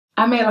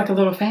I made like a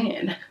little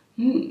fan.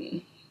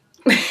 I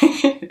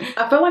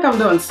feel like I'm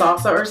doing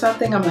salsa or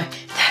something. I'm like,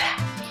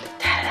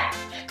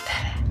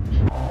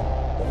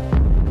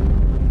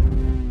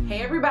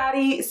 hey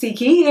everybody,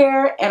 Ckey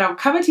here, and I'm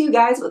coming to you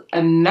guys with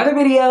another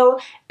video,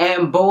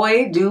 and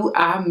boy, do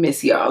I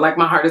miss y'all. Like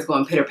my heart is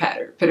going pitter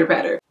patter, pitter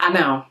patter. I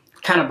know,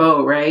 kind of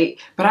bold, right?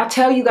 But I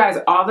tell you guys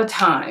all the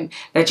time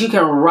that you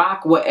can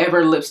rock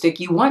whatever lipstick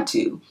you want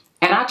to.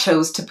 And I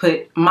chose to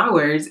put my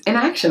words in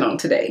action on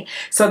today.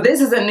 So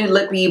this is a new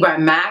Look Me by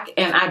MAC,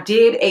 and I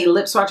did a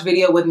lip swatch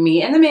video with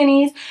me and the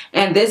minis,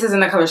 and this is in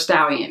the color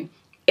Stallion.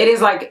 It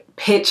is like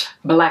pitch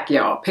black,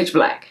 y'all, pitch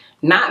black.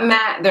 Not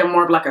matte, they're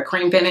more of like a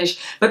cream finish.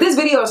 But this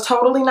video is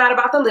totally not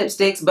about the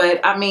lipsticks, but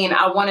I mean,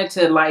 I wanted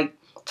to like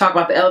talk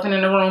about the elephant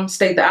in the room,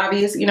 state the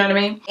obvious, you know what I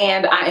mean?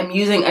 And I am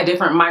using a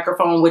different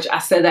microphone, which I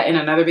said that in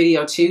another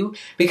video too,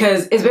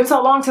 because it's been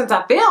so long since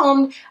I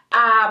filmed.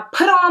 I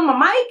put on my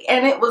mic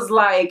and it was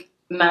like,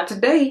 not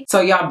today. So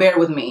y'all bear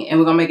with me and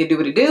we're gonna make it do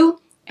what it do,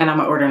 and I'm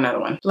gonna order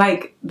another one.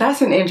 Like,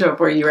 that's an intro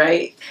for you,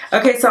 right?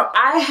 Okay, so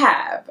I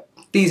have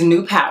these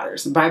new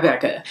powders by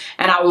Becca,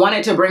 and I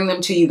wanted to bring them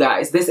to you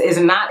guys. This is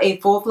not a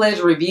full-fledged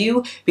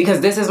review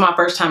because this is my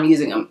first time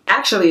using them.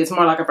 Actually, it's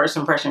more like a first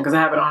impression because I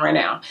have it on right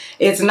now.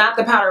 It's not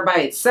the powder by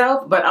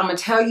itself, but I'm gonna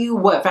tell you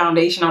what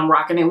foundation I'm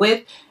rocking it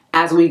with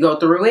as we go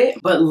through it.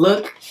 But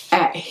look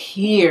at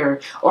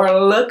here,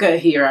 or look at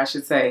here, I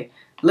should say.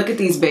 Look at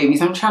these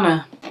babies. I'm trying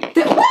to...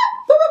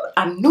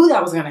 I knew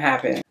that was gonna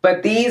happen.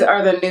 But these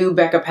are the new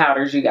Becca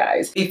powders, you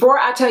guys. Before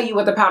I tell you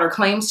what the powder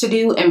claims to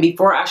do, and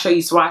before I show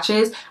you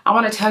swatches, I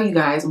wanna tell you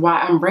guys why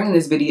I'm bringing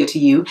this video to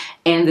you,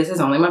 and this is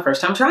only my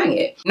first time trying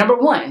it. Number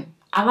one,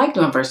 I like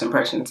doing first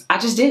impressions. I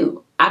just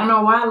do. I don't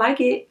know why I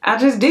like it, I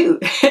just do.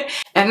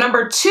 And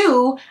number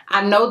two,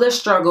 I know the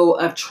struggle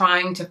of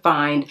trying to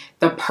find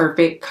the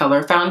perfect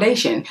color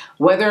foundation,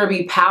 whether it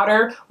be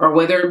powder or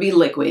whether it be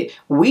liquid.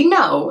 We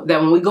know that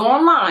when we go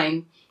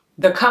online,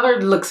 the color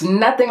looks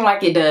nothing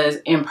like it does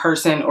in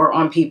person or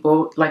on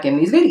people like in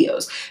these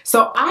videos.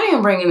 So I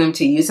am bringing them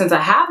to you since I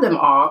have them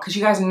all, because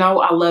you guys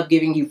know I love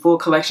giving you full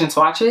collection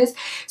swatches.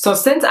 So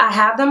since I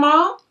have them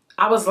all,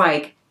 I was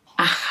like,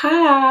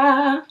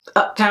 aha,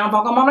 Uptown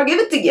folk, I'm gonna give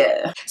it to you.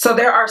 So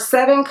there are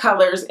 7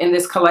 colors in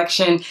this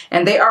collection,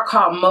 and they are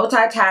called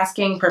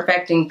Multitasking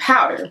Perfecting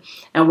Powder.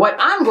 And what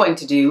I'm going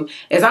to do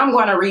is I'm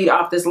going to read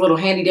off this little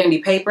handy dandy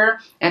paper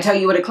and tell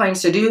you what it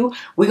claims to do.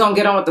 We're gonna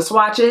get on with the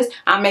swatches.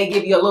 I may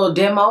give you a little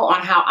demo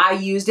on how I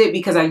used it,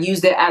 because I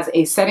used it as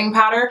a setting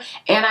powder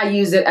and I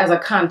used it as a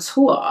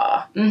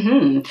contour.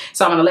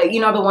 So I'm gonna let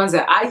you know the ones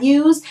that I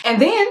use,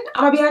 and then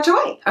I'm gonna be out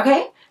your way,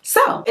 okay?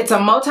 So it's a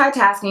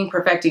multitasking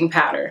perfecting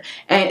powder,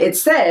 and it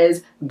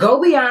says, go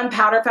beyond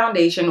powder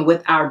foundation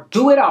with our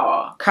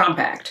do-it-all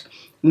compact.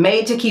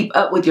 Made to keep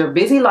up with your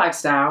busy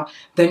lifestyle,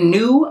 the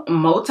new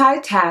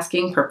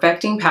multitasking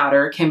perfecting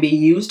powder can be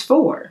used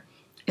for,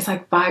 it's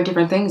like 5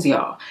 different things,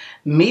 y'all.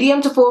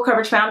 Medium to full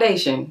coverage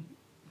foundation.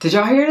 Did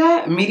y'all hear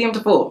that? Medium to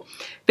full.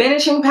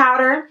 Finishing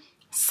powder,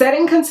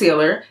 setting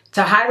concealer,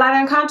 to highlight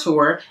and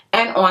contour,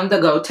 and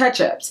on-the-go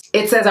touch-ups.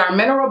 It says our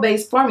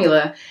mineral-based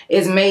formula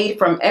is made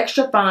from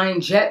extra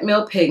fine jet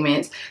milled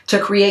pigments to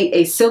create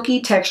a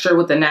silky texture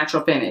with a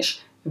natural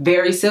finish.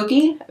 Very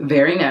silky,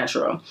 very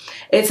natural.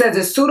 It says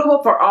it's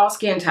suitable for all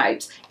skin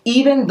types,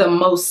 even the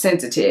most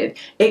sensitive.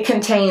 It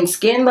contains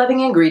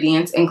skin-loving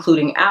ingredients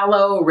including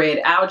aloe, red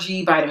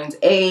algae, vitamins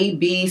A,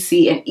 B,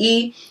 C, and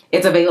E.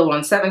 It's available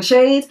in 7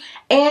 shades,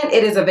 and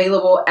it is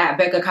available at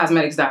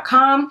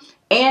BeccaCosmetics.com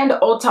and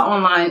Ulta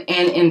online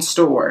and in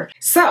store.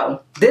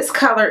 So this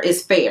color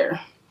is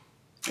Fair.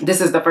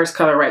 This is the first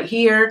color right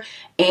here,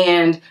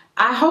 and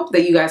I hope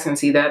that you guys can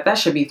see that. That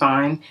should be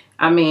fine.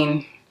 I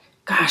mean,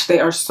 gosh,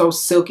 they are so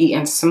silky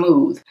and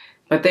smooth.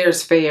 But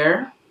there's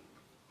Fair.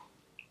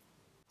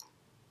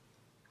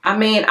 I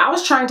mean, I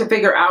was trying to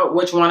figure out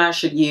which one I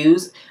should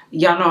use.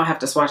 Y'all know I have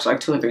to swatch like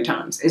 2 or 3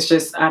 times. It's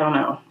just, I don't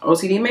know,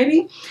 OCD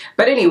maybe?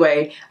 But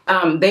anyway,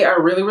 they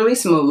are really, really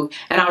smooth.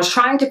 And I was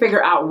trying to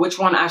figure out which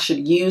one I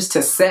should use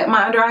to set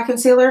my under eye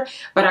concealer.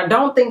 But I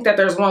don't think that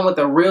there's one with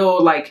a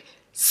real like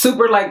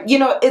super like, you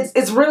know,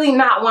 it's really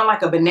not one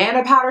like a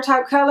banana powder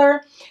type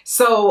color.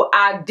 So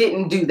I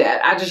didn't do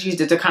that. I just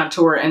used it to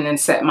contour and then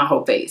set my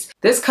whole face.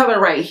 This color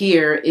right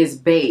here is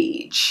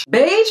Beige.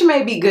 Beige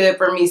may be good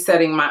for me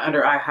setting my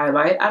under eye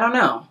highlight. I don't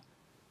know.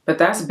 But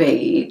that's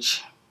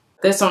Beige.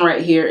 This one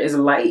right here is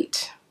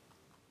Light.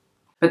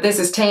 But this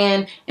is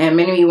Tan, and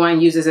Minnie One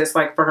uses this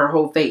like for her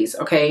whole face,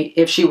 okay?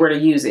 If she were to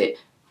use it,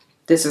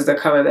 this is the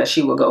color that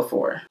she would go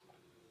for.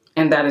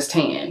 And that is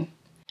Tan.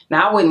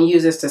 Now, I wouldn't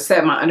use this to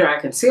set my under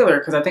eye concealer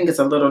because I think it's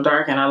a little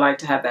dark and I like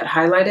to have that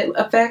highlighted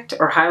effect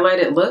or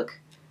highlighted look.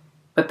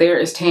 But there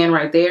is Tan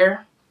right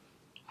there.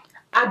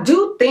 I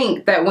do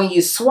think that when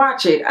you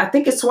swatch it, I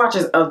think it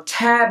swatches a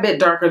tad bit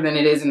darker than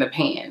it is in the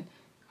pan.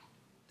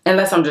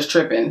 Unless I'm just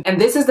tripping.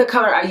 And this is the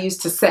color I use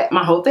to set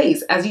my whole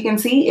face. As you can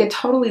see, it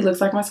totally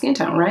looks like my skin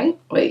tone, right?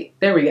 Wait,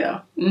 there we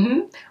go.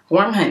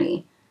 Warm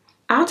Honey.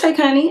 I'll take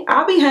honey.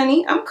 I'll be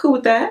honey. I'm cool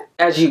with that.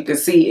 As you can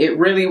see, it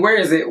really, where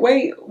is it?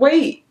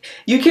 Wait.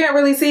 You can't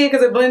really see it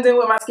because it blends in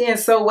with my skin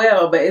so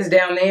well, but it's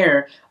down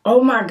there.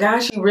 Oh my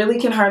gosh, you really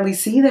can hardly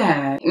see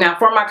that. Now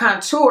for my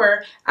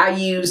contour, I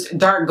used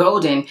dark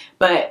golden,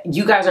 but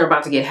you guys are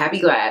about to get happy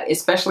glad,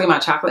 especially my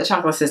chocolate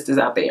sisters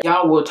out there.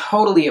 Y'all will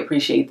totally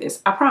appreciate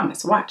this. I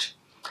promise, watch.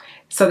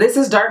 So this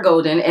is dark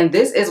golden, and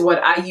this is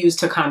what I use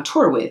to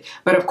contour with.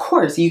 But of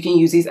course, you can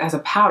use these as a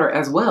powder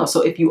as well.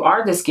 So if you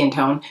are this skin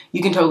tone,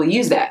 you can totally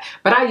use that.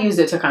 But I used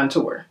it to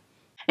contour.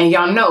 And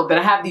y'all know that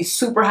I have these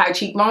super high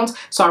cheekbones,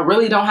 so I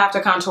really don't have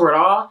to contour at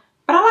all,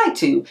 but I like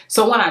to.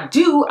 So when I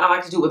do, I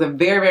like to do it with a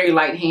very, very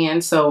light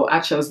hand. So I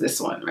chose this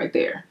one right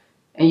there.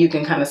 And you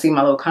can kind of see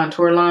my little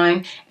contour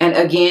line. And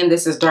again,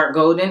 this is dark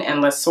golden,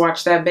 and let's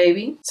swatch that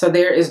baby. So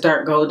there is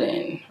dark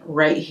golden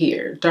right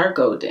here, dark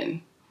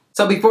golden.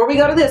 So before we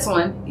go to this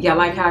one, y'all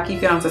like how I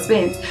keep it on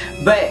suspense,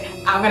 but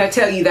I'm going to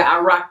tell you that I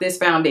rock this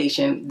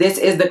foundation. This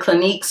is the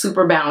Clinique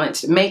Super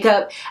Balanced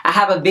Makeup. I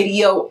have a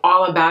video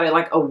all about it,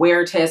 like a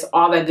wear test,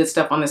 all that good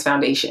stuff on this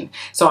foundation.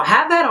 So I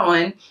have that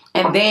on,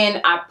 and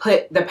then I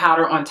put the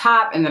powder on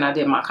top, and then I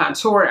did my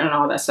contour and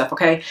all that stuff,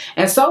 okay?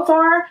 And so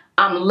far,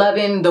 I'm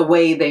loving the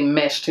way they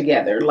mesh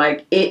together.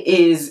 Like it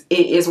is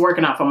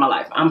working out for my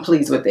life. I'm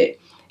pleased with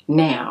it.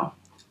 Now,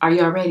 are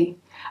y'all ready?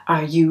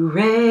 Are you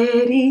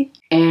ready?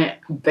 And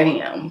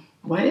bam.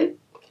 What?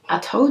 I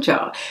told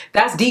y'all.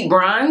 That's deep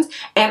bronze.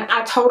 And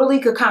I totally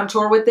could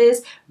contour with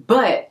this.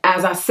 But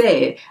as I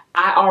said,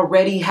 I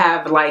already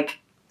have like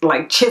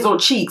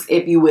chiseled cheeks,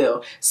 if you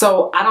will.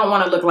 So I don't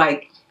want to look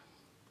like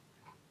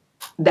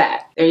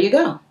that. There you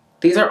go.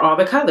 These are all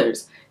the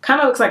colors. Kind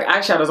of looks like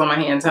eyeshadows on my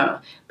hands, huh?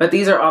 But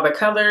these are all the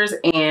colors,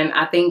 and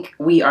I think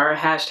we are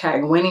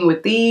hashtag winning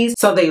with these.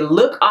 So they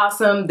look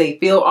awesome. They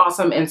feel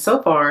awesome. And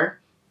so far,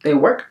 they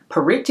work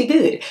pretty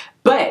good.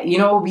 But you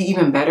know what would be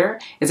even better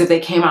is if they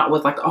came out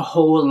with like a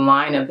whole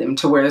line of them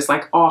to where it's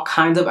like all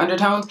kinds of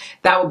undertones.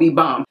 That would be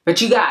bomb.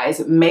 But you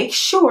guys, make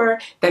sure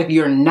that if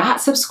you're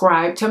not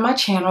subscribed to my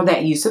channel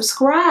that you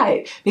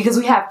subscribe, because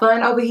we have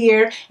fun over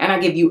here and I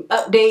give you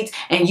updates,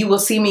 and you will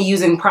see me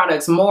using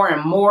products more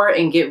and more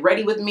and get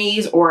ready with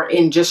me's or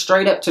in just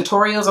straight up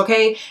tutorials,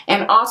 okay?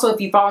 And also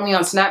if you follow me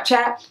on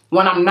Snapchat,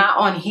 when I'm not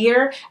on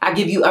here, I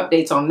give you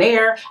updates on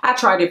there. I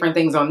try different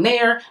things on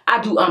there.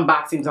 I do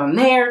unboxings on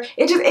there.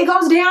 It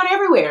goes down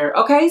everywhere,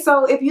 okay?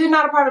 So if you're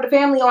not a part of the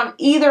family on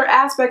either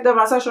aspect of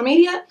our social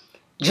media,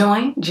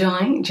 join,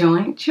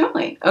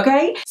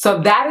 okay?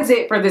 So that is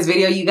it for this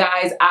video, you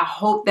guys. I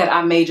hope that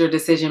I made your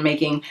decision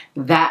making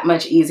that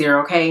much easier,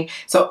 okay?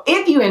 So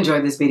if you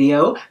enjoyed this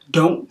video,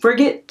 don't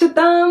forget to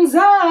thumbs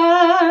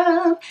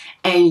up.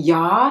 And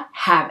y'all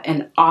have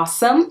an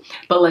awesome,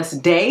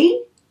 blessed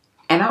day,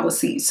 and I will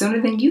see you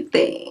sooner than you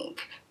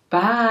think.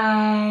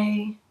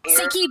 Bye.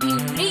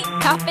 CkeyBeauty,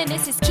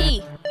 confidence is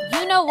key.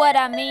 You know what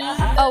I mean.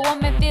 A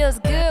woman feels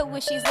good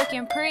when she's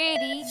looking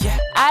pretty.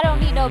 I don't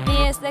need no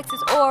Benz, Lexus,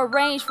 or a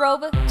Range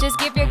Rover. Just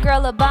give your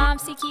girl a bomb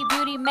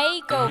CkeyBeauty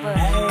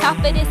makeover.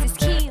 Confidence is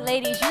key,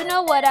 ladies, you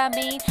know what I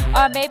mean.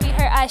 Or maybe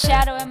her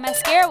eyeshadow and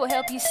mascara will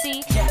help you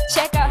see.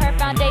 Check out her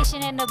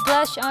foundation and the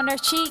blush on her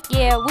cheek.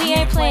 Yeah, we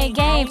ain't playing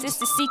games, it's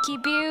the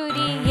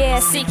CkeyBeauty. Yeah,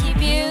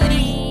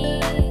 CkeyBeauty.